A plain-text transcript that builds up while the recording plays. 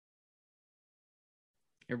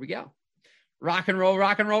Here we go. Rock and roll,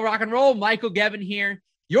 rock and roll, rock and roll. Michael Gevin here,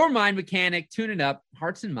 your mind mechanic, tuning up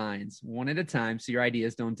hearts and minds one at a time so your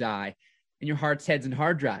ideas don't die and your hearts, heads, and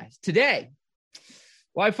hard drives. Today,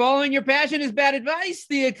 why following your passion is bad advice,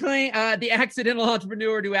 the accidental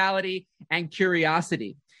entrepreneur duality, and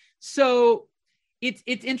curiosity. So it's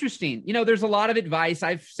interesting. You know, there's a lot of advice.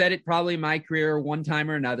 I've said it probably in my career one time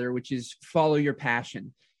or another, which is follow your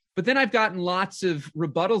passion. But then I've gotten lots of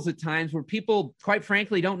rebuttals at times where people, quite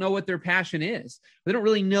frankly, don't know what their passion is. They don't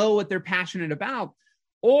really know what they're passionate about.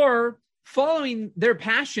 Or following their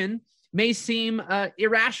passion may seem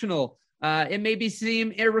irrational. It may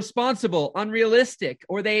seem irresponsible, unrealistic,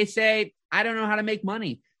 or they say, I don't know how to make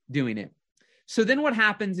money doing it. So then what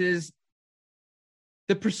happens is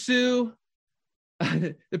the pursuing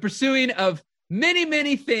of many,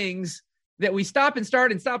 many things that we stop and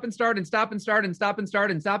start and stop and start and stop and start and stop and start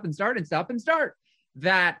and stop and start and stop and start.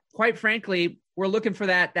 That, quite frankly, we're looking for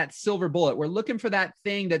that silver bullet. We're looking for that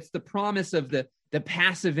thing that's the promise of the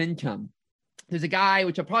passive income. There's a guy,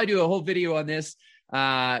 which I'll probably do a whole video on this,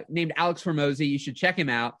 named Alex Hormozy. You should check him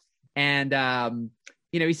out. And,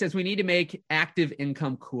 he says we need to make active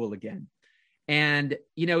income cool again. And,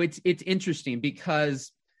 it's interesting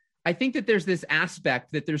because I think that there's this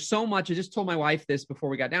aspect that there's so much. I just told my wife this before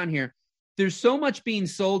we got down here. There's so much being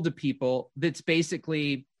sold to people that's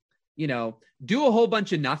basically, do a whole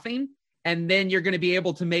bunch of nothing. And then you're going to be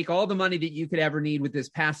able to make all the money that you could ever need with this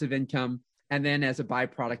passive income. And then as a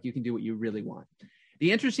byproduct, you can do what you really want.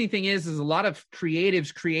 The interesting thing is a lot of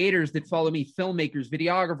creators that follow me, filmmakers,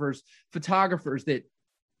 videographers, photographers that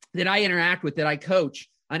I interact with, that I coach,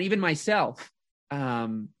 and even myself,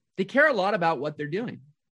 they care a lot about what they're doing.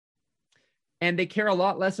 And they care a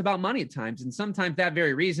lot less about money at times. And sometimes that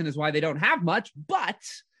very reason is why they don't have much, but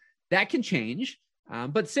that can change.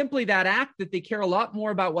 But simply that act that they care a lot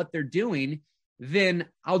more about what they're doing than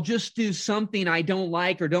I'll just do something I don't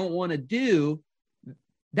like or don't want to do.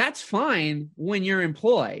 That's fine when you're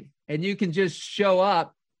employed and you can just show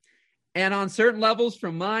up. And on certain levels,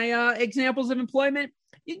 from my examples of employment,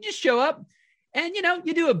 you can just show up and,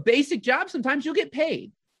 you do a basic job. Sometimes you'll get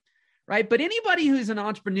paid. Right. But anybody who's an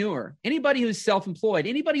entrepreneur, anybody who's self-employed,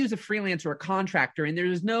 anybody who's a freelancer or a contractor, and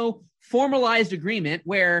there's no formalized agreement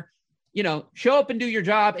where, show up and do your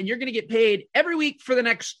job and you're going to get paid every week for the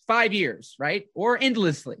next 5 years, right? Or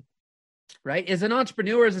endlessly, right? As an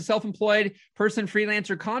entrepreneur, as a self-employed person,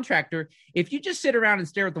 freelancer, contractor, if you just sit around and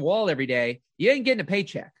stare at the wall every day, you ain't getting a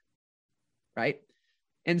paycheck, right?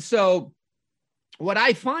 And so what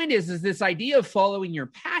I find is this idea of following your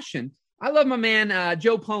passion. I love my man,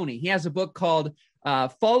 Joe Pony. He has a book called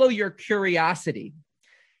Follow Your Curiosity.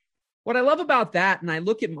 What I love about that, and I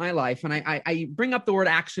look at my life, and I bring up the word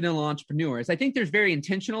accidental entrepreneurs. I think there's very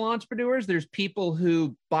intentional entrepreneurs. There's people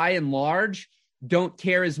who, by and large, don't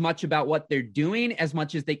care as much about what they're doing as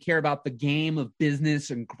much as they care about the game of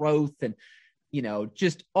business and growth and,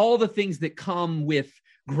 just all the things that come with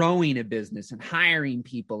growing a business and hiring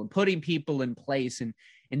people and putting people in place and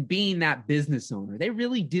being that business owner. They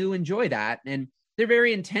really do enjoy that. And they're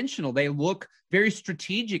very intentional. They look very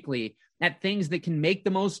strategically at things that can make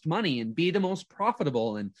the most money and be the most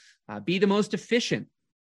profitable and be the most efficient.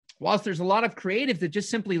 Whilst there's a lot of creatives that just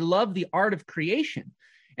simply love the art of creation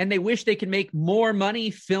and they wish they could make more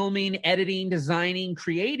money filming, editing, designing,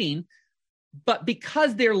 creating, but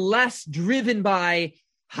because they're less driven by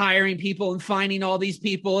hiring people and finding all these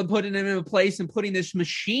people and putting them in a place and putting this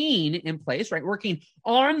machine in place, right? Working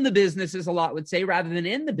on the business, as a lot would say, rather than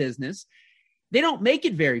in the business, they don't make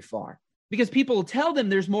it very far because people will tell them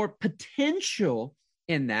there's more potential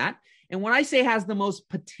in that. And when I say has the most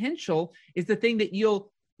potential is the thing that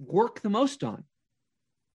you'll work the most on,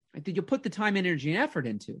 right? That you'll put the time, energy, and effort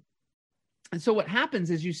into. And so what happens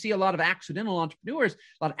is you see a lot of accidental entrepreneurs,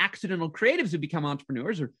 a lot of accidental creatives who become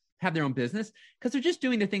entrepreneurs or have their own business because they're just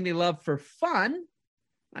doing the thing they love for fun,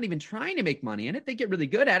 not even trying to make money in it. They get really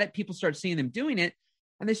good at it. People start seeing them doing it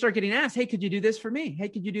and they start getting asked, hey, could you do this for me? Hey,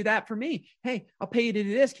 could you do that for me? Hey, I'll pay you to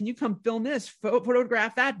do this. Can you come film this,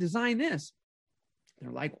 photograph that, design this?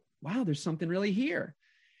 They're like, wow, there's something really here.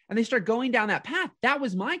 And they start going down that path. That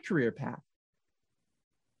was my career path.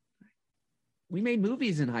 We made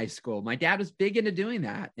movies in high school. My dad was big into doing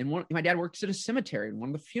that. And my dad works at a cemetery in one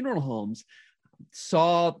of the funeral homes.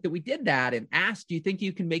 Saw that we did that and asked, do you think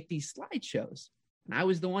you can make these slideshows? And I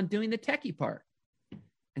was the one doing the techie part.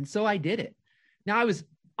 And so I did it. Now I was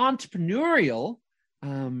entrepreneurial,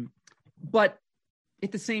 but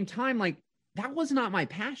at the same time, like that was not my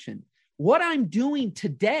passion. What I'm doing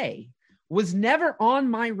today was never on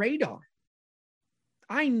my radar.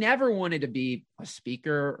 I never wanted to be a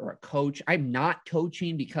speaker or a coach. I'm not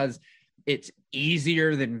coaching because it's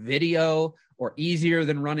easier than video or easier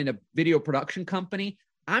than running a video production company.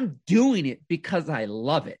 I'm doing it because I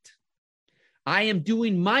love it. I am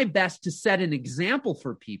doing my best to set an example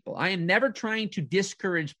for people. I am never trying to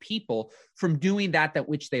discourage people from doing that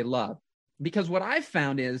which they love. Because what I've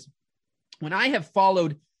found is when I have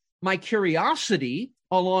followed my curiosity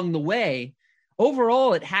along the way,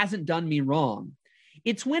 overall, it hasn't done me wrong.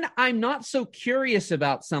 It's when I'm not so curious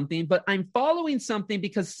about something, but I'm following something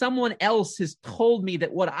because someone else has told me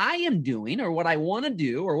that what I am doing or what I want to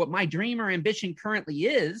do or what my dream or ambition currently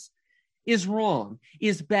is wrong,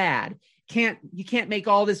 is bad. You can't make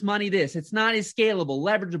all this money this. It's not as scalable,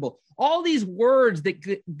 leverageable. All these words that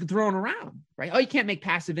get thrown around, right? Oh, you can't make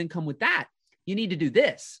passive income with that. You need to do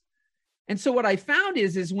this. And so what I found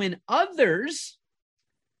is when others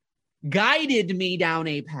guided me down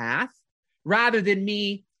a path, rather than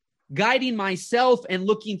me guiding myself and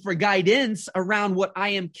looking for guidance around what I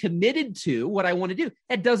am committed to, what I want to do.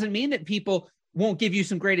 That doesn't mean that people won't give you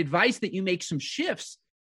some great advice, that you make some shifts.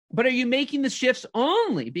 But are you making the shifts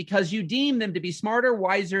only because you deem them to be smarter,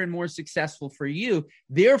 wiser, and more successful for you?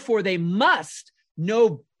 Therefore, they must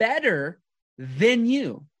know better than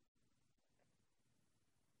you.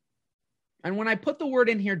 And when I put the word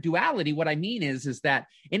in here, duality, what I mean is that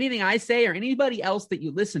anything I say or anybody else that you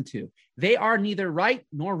listen to, they are neither right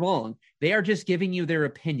nor wrong. They are just giving you their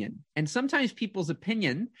opinion. And sometimes people's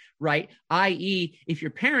opinion, right, i.e., if your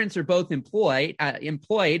parents are both employed,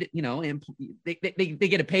 you know, they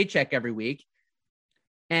get a paycheck every week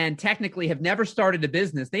and technically have never started a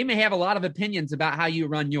business, they may have a lot of opinions about how you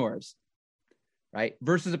run yours, right,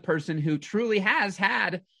 versus a person who truly has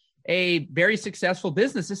had a very successful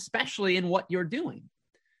business, especially in what you're doing,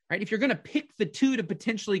 right? If you're going to pick the two to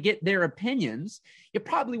potentially get their opinions, you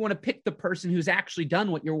probably want to pick the person who's actually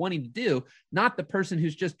done what you're wanting to do, not the person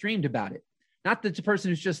who's just dreamed about it, not the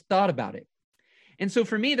person who's just thought about it. And so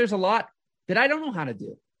for me, there's a lot that I don't know how to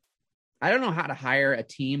do. I don't know how to hire a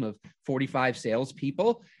team of 45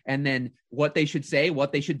 salespeople and then what they should say,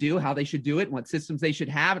 what they should do, how they should do it, and what systems they should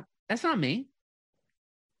have. That's not me.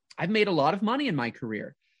 I've made a lot of money in my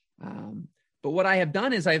career. But what I have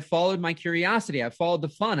done is I've followed my curiosity. I've followed the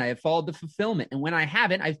fun. I have followed the fulfillment. And when I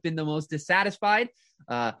haven't, I've been the most dissatisfied,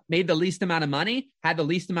 made the least amount of money, had the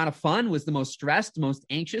least amount of fun, was the most stressed, the most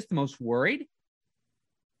anxious, the most worried.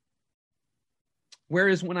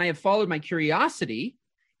 Whereas when I have followed my curiosity,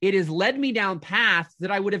 it has led me down paths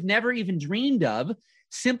that I would have never even dreamed of,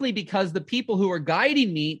 simply because the people who are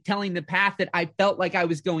guiding me, telling the path that I felt like I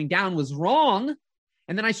was going down was wrong.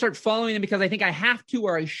 And then I start following them because I think I have to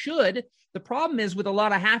or I should. The problem is with a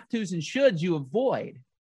lot of have tos and shoulds, you avoid.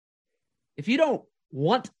 If you don't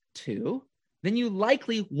want to, then you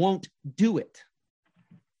likely won't do it.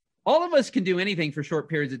 All of us can do anything for short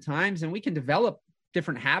periods of times, and we can develop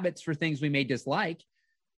different habits for things we may dislike.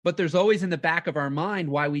 But there's always in the back of our mind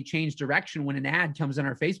why we change direction when an ad comes on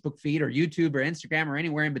our Facebook feed or YouTube or Instagram or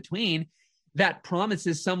anywhere in between that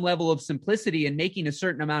promises some level of simplicity and making a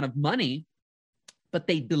certain amount of money. But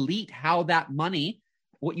they delete how that money,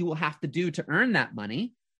 what you will have to do to earn that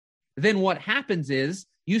money, then what happens is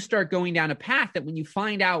you start going down a path that when you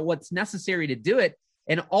find out what's necessary to do it,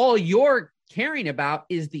 and all you're caring about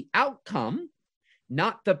is the outcome,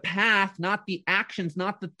 not the path, not the actions,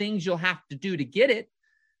 not the things you'll have to do to get it,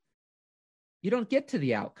 you don't get to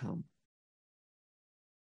the outcome.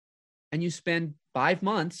 And you spend 5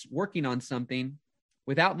 months working on something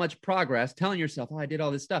without much progress, telling yourself, oh, I did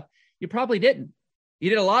all this stuff. You probably didn't. You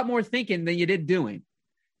did a lot more thinking than you did doing,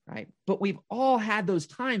 right? But we've all had those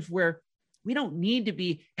times where we don't need to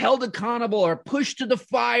be held accountable or pushed to the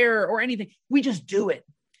fire or anything. We just do it.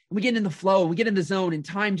 We get in the flow, we get in the zone, and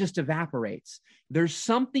time just evaporates. There's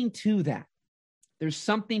something to that. There's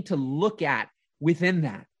something to look at within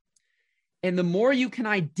that. And the more you can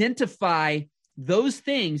identify those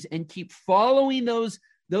things and keep following those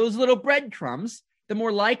little breadcrumbs, the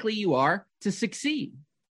more likely you are to succeed.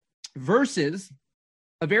 Versus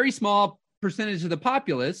a very small percentage of the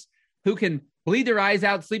populace who can bleed their eyes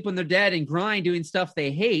out, sleep when they're dead, and grind doing stuff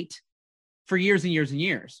they hate for years and years and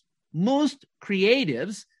years. Most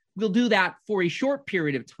creatives will do that for a short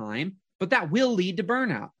period of time, but that will lead to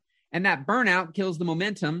burnout. And that burnout kills the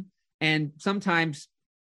momentum and sometimes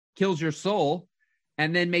kills your soul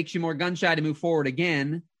and then makes you more gun shy to move forward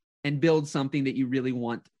again and build something that you really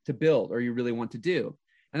want to build or you really want to do.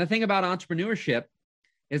 And the thing about entrepreneurship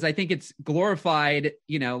is I think it's glorified,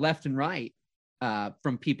 left and right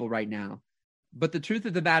from people right now. But the truth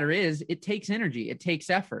of the matter is it takes energy, it takes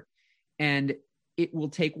effort, and it will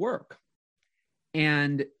take work.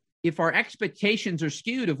 And if our expectations are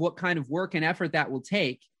skewed of what kind of work and effort that will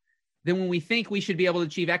take, then when we think we should be able to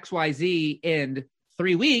achieve XYZ in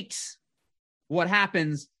 3 weeks, what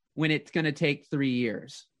happens when it's going to take 3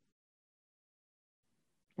 years?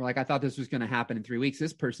 We're like, I thought this was going to happen in 3 weeks.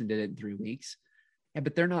 This person did it in 3 weeks. Yeah,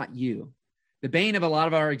 but they're not you. The bane of a lot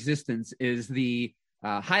of our existence is the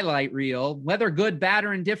highlight reel, whether good, bad,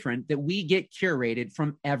 or indifferent, that we get curated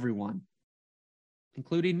from everyone,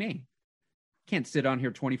 including me. Can't sit on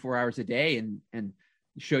here 24 hours a day and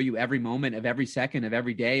show you every moment of every second of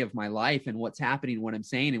every day of my life and what's happening, what I'm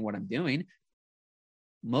saying, and what I'm doing.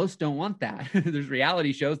 Most don't want that. There's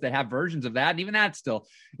reality shows that have versions of that. And even that's still,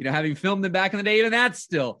 having filmed them back in the day, even that's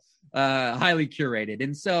still highly curated.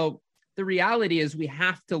 And so the reality is we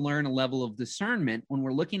have to learn a level of discernment when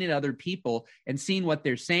we're looking at other people and seeing what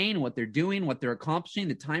they're saying, what they're doing, what they're accomplishing,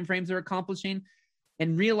 the timeframes they're accomplishing,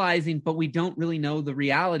 and realizing, but we don't really know the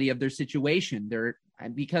reality of their situation.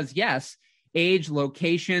 Because yes, age,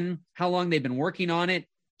 location, how long they've been working on it,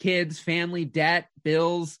 kids, family, debt,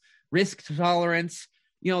 bills, risk tolerance.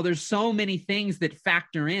 There's so many things that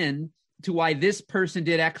factor in to why this person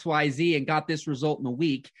did XYZ and got this result in a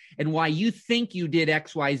week, and why you think you did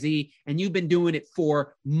XYZ and you've been doing it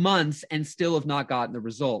for months and still have not gotten the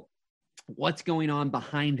result. What's going on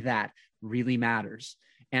behind that really matters.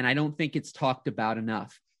 And I don't think it's talked about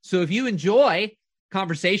enough. So if you enjoy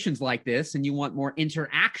conversations like this and you want more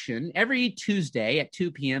interaction, every Tuesday at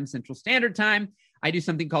 2 p.m. Central Standard Time, I do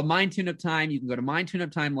something called Mind Tune Up Time. You can go to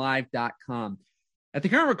mindtuneuptimelive.com. At the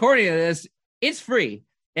current recording of this, it's free.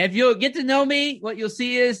 If you'll get to know me, what you'll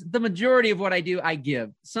see is the majority of what I do, I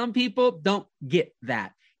give. Some people don't get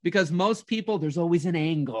that because most people, there's always an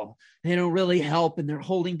angle. They don't really help and they're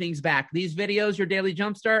holding things back. These videos, Your Daily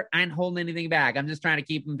Jumpstart, I ain't holding anything back. I'm just trying to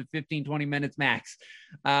keep them to 15, 20 minutes max.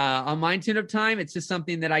 On Mind Tune Up Time, it's just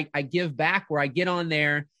something that I give back where I get on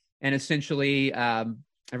there and essentially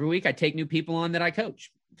every week I take new people on that I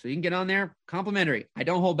coach. So you can get on there, complimentary. I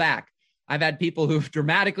don't hold back. I've had people who've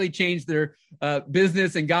dramatically changed their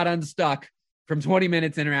business and got unstuck from 20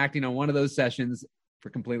 minutes interacting on one of those sessions for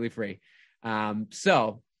completely free.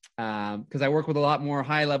 Because I work with a lot more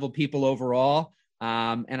high-level people overall,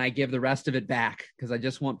 and I give the rest of it back because I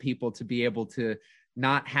just want people to be able to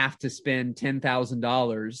not have to spend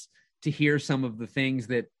 $10,000 to hear some of the things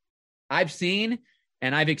that I've seen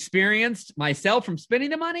and I've experienced myself from spending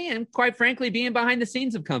the money and, quite frankly, being behind the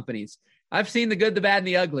scenes of companies. I've seen the good, the bad, and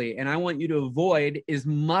the ugly, and I want you to avoid as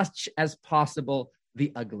much as possible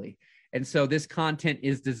the ugly. And so this content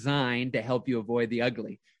is designed to help you avoid the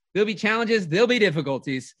ugly. There'll be challenges. There'll be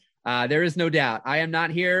difficulties. There is no doubt. I am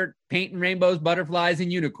not here painting rainbows, butterflies,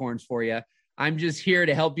 and unicorns for you. I'm just here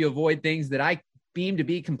to help you avoid things that I deem to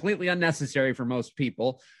be completely unnecessary for most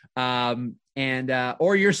people. Or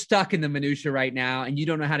you're stuck in the minutia right now and you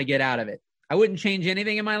don't know how to get out of it. I wouldn't change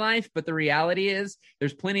anything in my life, but the reality is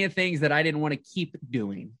there's plenty of things that I didn't want to keep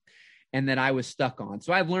doing and that I was stuck on.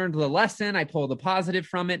 So I've learned the lesson. I pulled the positive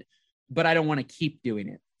from it, but I don't want to keep doing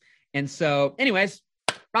it. And so anyways,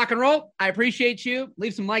 rock and roll. I appreciate you.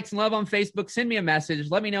 Leave some likes and love on Facebook. Send me a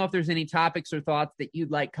message. Let me know if there's any topics or thoughts that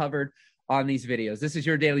you'd like covered on these videos. This is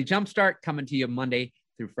Your Daily Jumpstart coming to you Monday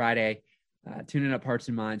through Friday, tuning up hearts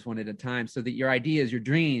and minds one at a time so that your ideas, your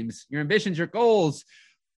dreams, your ambitions, your goals,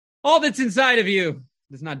 all that's inside of you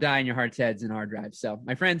does not die in your heart's heads and hard drives. So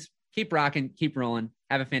my friends, keep rocking, keep rolling.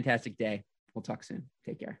 Have a fantastic day. We'll talk soon.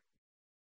 Take care.